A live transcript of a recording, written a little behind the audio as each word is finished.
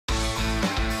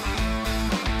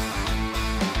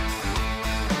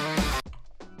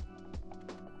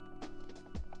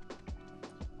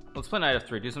Let's play knight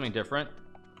f3, do something different.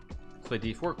 Let's play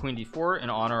d4, queen d4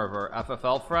 in honor of our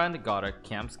FFL friend Gata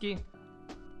Kamsky.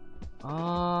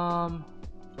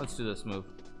 Let's do this move.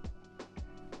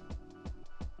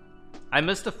 I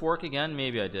missed a fork again.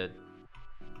 Maybe I did.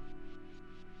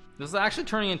 This is actually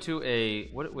turning into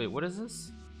a wait, what is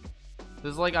this?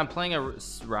 This is like I'm playing a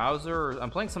rouser, or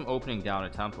I'm playing some opening down a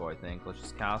tempo. I think. Let's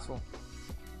just castle.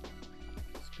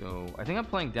 Let's go. I think I'm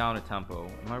playing down a tempo.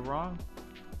 Am I wrong?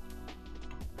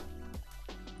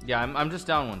 Yeah, I'm just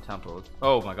down one tempo.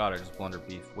 Oh my god, I just blundered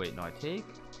beef. Wait, no, I take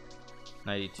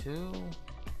 92.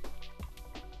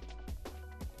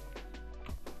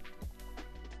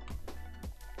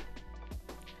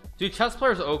 Do chess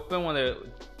players open when they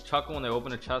chuckle when they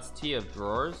open a chest of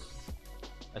drawers?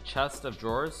 A chest of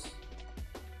drawers?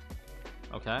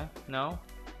 Okay, no.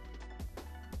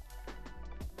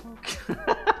 Okay.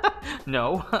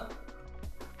 No.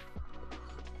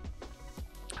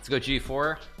 Let's go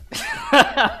g4.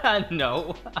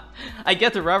 No. I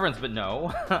get the reverence, but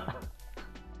no. Let's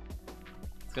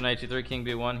go knight g3, king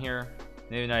b1 here.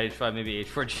 Maybe knight h5, maybe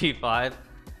h4 g5.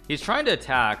 He's trying to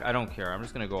attack. I don't care. I'm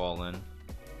just gonna go all in.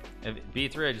 If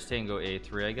b3, I just take and go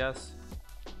a3, I guess.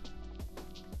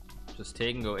 Just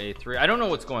take and go a3. I don't know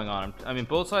what's going on. I mean,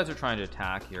 both sides are trying to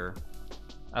attack here.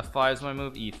 f5 is my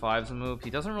move. e5 is a move. He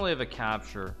doesn't really have a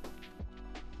capture.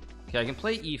 Okay, I can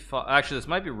play e5. Actually, this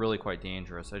might be really quite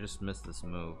dangerous. I just missed this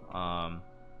move.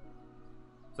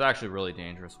 It's actually really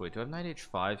dangerous. Wait, do I have knight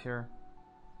h5 here?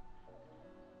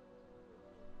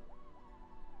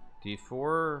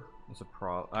 d4 is a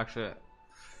problem. Actually, I'm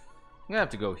gonna have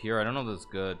to go here. I don't know if this is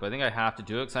good, but I think I have to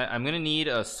do it because I'm gonna need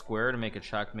a square to make a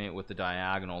checkmate with the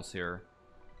diagonals here.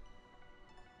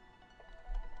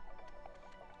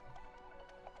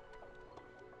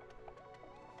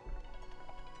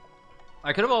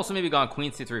 I could have also maybe gone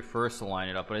queen c3 first to line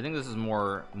it up, but I think this is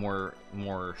more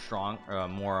strong,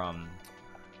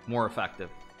 more effective.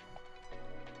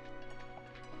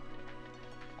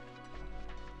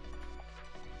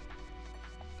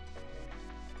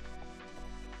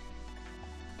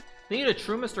 Thank you to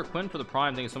True Mr. Quinn for the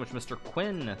prime. Thank you so much, Mr.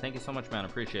 Quinn. Thank you so much, man.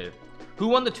 Appreciate it. Who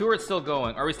won the tour? It's still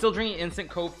going. Are we still drinking instant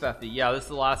Coke Feffy? Yeah, this is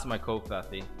the last of my Coke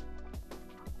Feffy.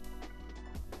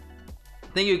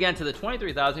 Thank you again to the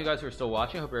 23,000 you guys who are still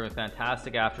watching. Hope you're having a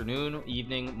fantastic afternoon,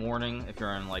 evening, morning if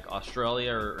you're in like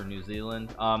Australia or New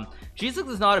Zealand. G6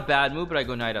 is not a bad move, but I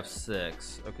go knight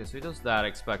f6. Okay, so he does that. I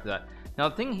expect that. Now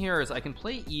the thing here is I can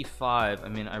play e5. I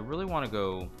mean, I really want to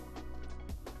go.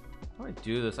 How do I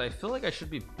do this? I feel like I should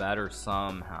be better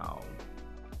somehow.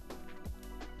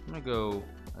 I'm gonna go.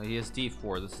 He has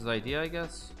d4. This is idea, I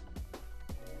guess.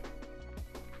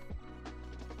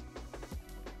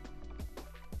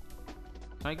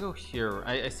 Can I go here?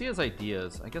 I see his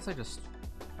ideas. I guess I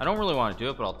don't really want to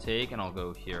do it, but I'll take and I'll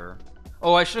go here.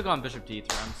 Oh, I should have gone bishop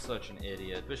d3. I'm such an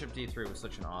idiot. Bishop d3 was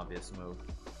such an obvious move.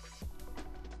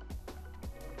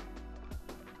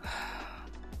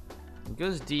 It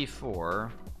goes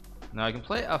d4. Now I can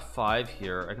play f5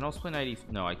 here. I can also play knight e.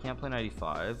 No, I can't play knight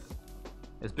e5.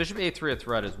 Is bishop a3 a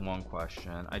threat is one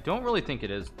question. I don't really think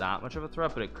it is that much of a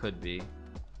threat, but it could be.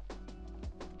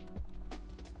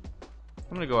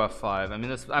 I'm gonna go f5. I mean,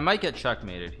 this I might get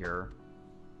checkmated here.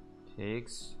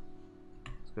 Takes.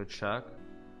 Let's go check.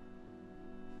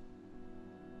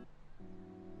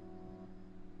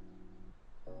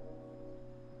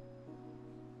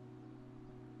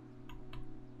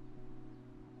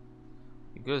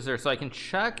 It goes there, so I can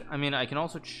check. I mean, I can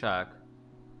also check.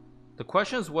 The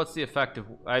question is, what's the effect of?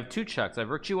 I have two checks. I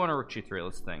have rook g1 or rook g3.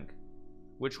 Let's think.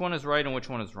 Which one is right and which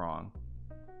one is wrong?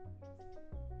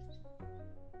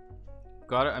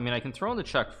 Got it. I mean, I can throw in the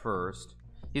check first.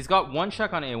 He's got one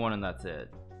check on a1 and that's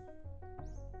it.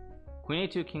 Queen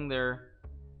a2, king there.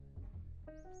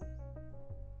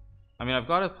 I mean, I've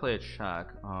got to play a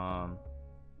check. I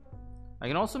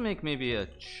can also make maybe a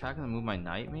check and then move my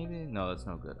knight. Maybe no, that's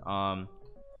no good.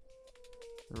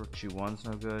 Rook g1's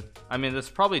no good. I mean, this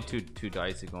is probably too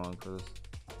dicey going for this.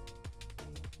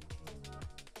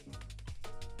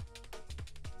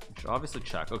 I should obviously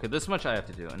check. Okay, this much I have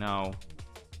to do now.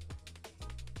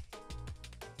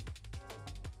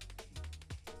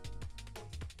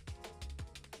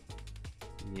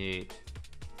 E8.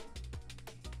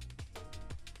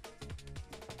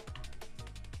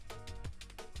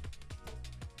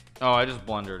 Oh, I just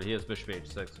blundered. He has bishop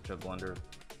h6, which I blundered.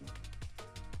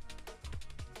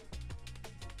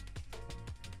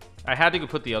 I had to go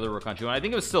put the other rook on g1. I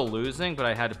think it was still losing, but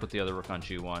I had to put the other rook on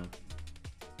g1.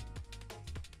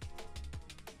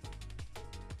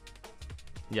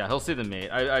 Yeah, he'll see the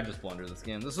mate. I just blundered this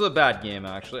game. This is a bad game,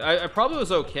 actually. I probably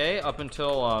was okay up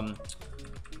until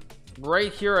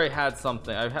right here I had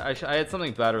something. I had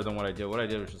something better than what I did. What I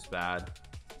did was just bad.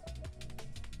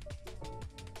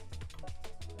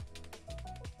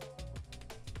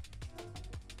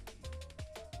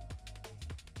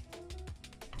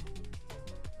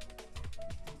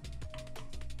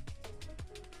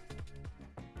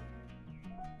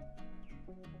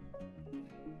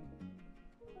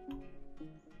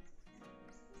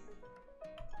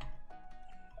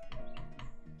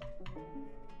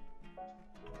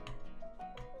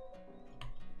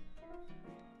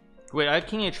 Wait, I have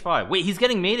king h5. Wait, he's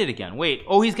getting mated again. Wait,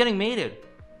 oh, he's getting mated.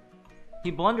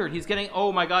 He blundered. He's getting,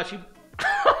 oh my gosh, he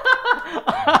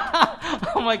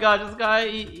oh my god, this guy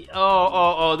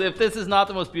if this is not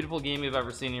the most beautiful game you've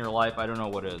ever seen in your life, I don't know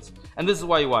what is. And this is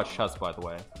why you watch chess, by the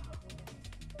way.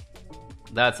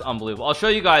 That's unbelievable. I'll show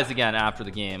you guys again after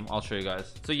the game. I'll show you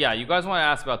guys. So yeah, you guys want to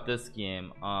ask about this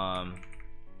game.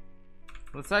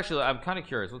 Let's actually, I'm kind of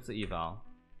curious. What's the eval?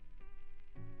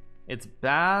 It's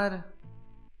bad.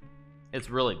 It's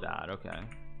really bad. Okay.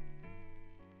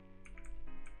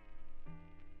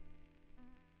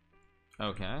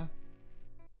 Okay.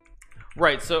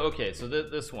 Right. So okay. So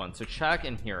this one. So check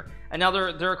in here. And now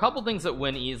there are a couple things that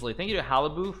win easily. Thank you to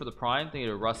Halibu for the prime. Thank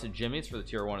you to Rusted Jimmy's for the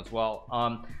tier 1 as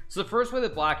well. So the first way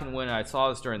that black can win, and I saw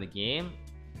this during the game,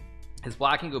 is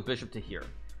black can go bishop to here.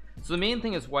 So the main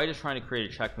thing is white is trying to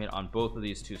create a checkmate on both of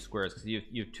these two squares because you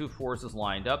have two forces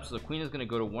lined up. So the queen is going to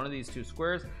go to one of these two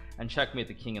squares and checkmate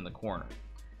the king in the corner.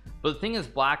 But the thing is,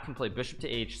 black can play bishop to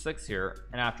h6 here,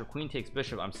 and after queen takes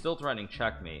bishop, I'm still threatening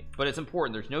checkmate. But it's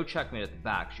important, there's no checkmate at the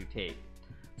back, you take.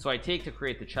 So I take to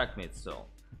create the checkmate still.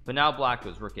 But now black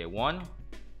goes rook a1,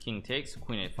 king takes,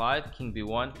 queen a5, king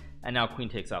b1, and now queen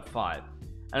takes f5.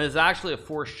 And this is actually a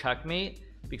forced checkmate,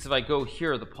 because if I go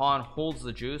here, the pawn holds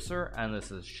the juicer, and this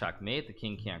is checkmate. The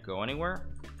king can't go anywhere.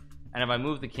 And if I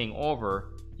move the king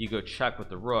over, you go check with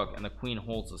the rook, and the queen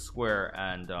holds the square,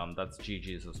 and that's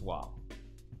GG's as well.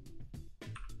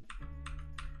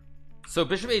 So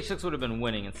bishop h6 would have been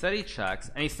winning. Instead he checks,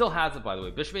 and he still has it, by the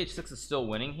way. Bishop h6 is still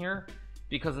winning here,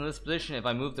 because in this position, if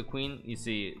I move the queen, you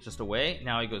see, just away.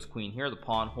 Now he goes queen here, the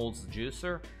pawn holds the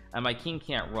juicer, and my king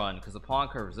can't run because the pawn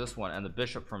covers this one, and the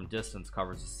bishop from distance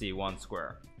covers the c1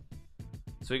 square.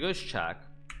 So he goes check,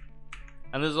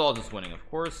 and this is all just winning, of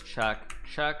course. Check,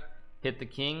 check, hit the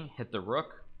king, hit the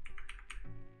rook.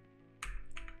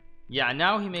 Yeah,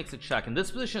 now he makes a check, and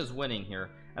this position is winning here,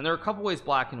 and there are a couple ways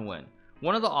black can win.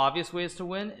 One of the obvious ways to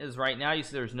win is right now you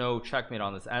see there's no checkmate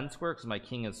on this end square because my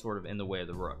king is sort of in the way of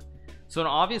the rook. So an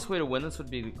obvious way to win this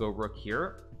would be to go rook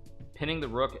here, pinning the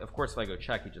rook. Of course, if I go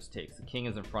check, he just takes. The king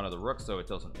is in front of the rook, so it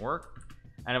doesn't work.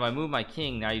 And if I move my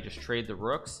king, now you just trade the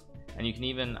rooks, and you can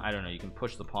even, I don't know, you can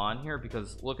push the pawn here,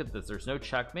 because look at this, there's no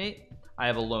checkmate. I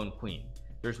have a lone queen.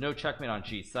 There's no checkmate on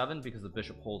g7 because the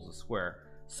bishop holds the square.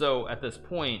 So at this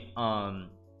point,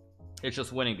 it's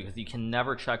just winning because you can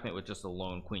never checkmate with just a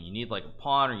lone queen. You need like a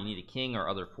pawn, or you need a king, or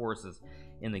other forces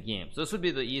in the game. So this would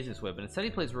be the easiest way, but instead he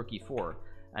plays rook e4,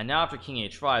 and now after king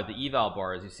h5, the eval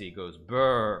bar, as you see, goes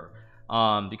brr,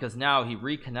 because now he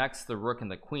reconnects the rook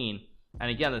and the queen, and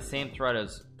again the same threat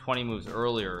as 20 moves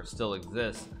earlier still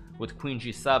exists with queen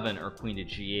g7 or queen to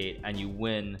g8, and you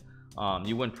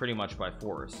win pretty much by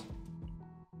force.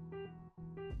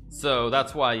 So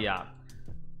that's why, yeah.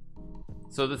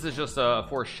 So this is just a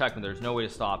forced check, and there's no way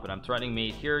to stop it. I'm threatening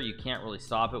mate here. You can't really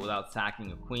stop it without sacking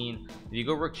a queen. If you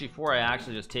go rook g4, I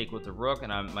actually just take with the rook,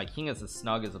 and my king is as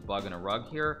snug as a bug in a rug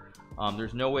here.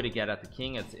 There's no way to get at the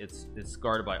king. It's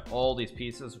guarded by all these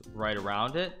pieces right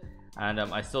around it, and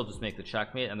I still just make the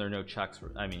checkmate, and there are no checks.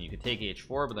 I mean, you could take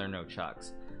h4, but there are no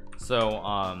checks.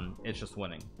 So it's just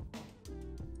winning.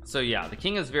 So yeah, the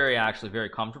king is actually very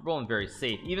comfortable and very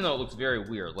safe, even though it looks very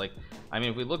weird. Like, I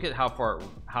mean, if we look at how far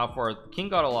the king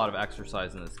got a lot of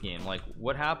exercise in this game. Like,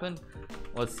 what happened?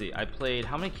 Let's see. I played,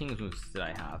 how many king's moves did I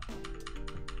have?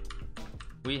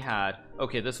 We had,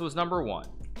 okay, this was number 1.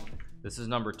 This is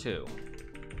number 2.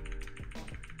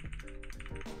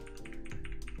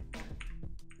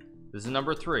 This is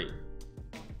number 3.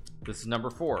 This is number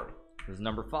 4. This is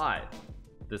number 5.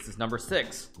 This is number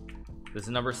 6. This is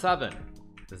number 7.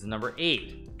 This is number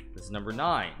 8. This is number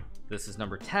 9. This is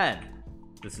number 10.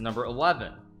 This is number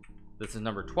 11. This is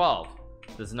number 12.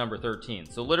 This is number 13.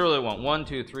 So literally went 1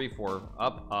 2 3 4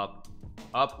 up up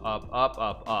up up up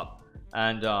up up,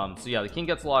 and so yeah, the king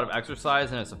gets a lot of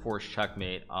exercise, and it's a forced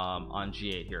checkmate on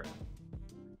g8 here.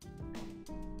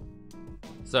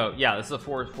 So yeah, this is a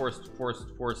forced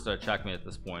checkmate at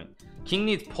this point. King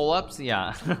needs pull-ups.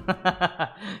 Yeah.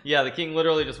 Yeah, the king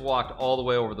literally just walked all the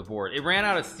way over the board. It ran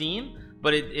out of steam,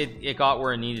 but it got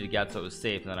where it needed to get, so it was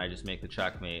safe, and then I just make the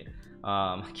checkmate.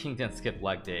 King didn't skip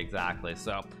leg day, exactly.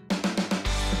 So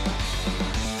guys.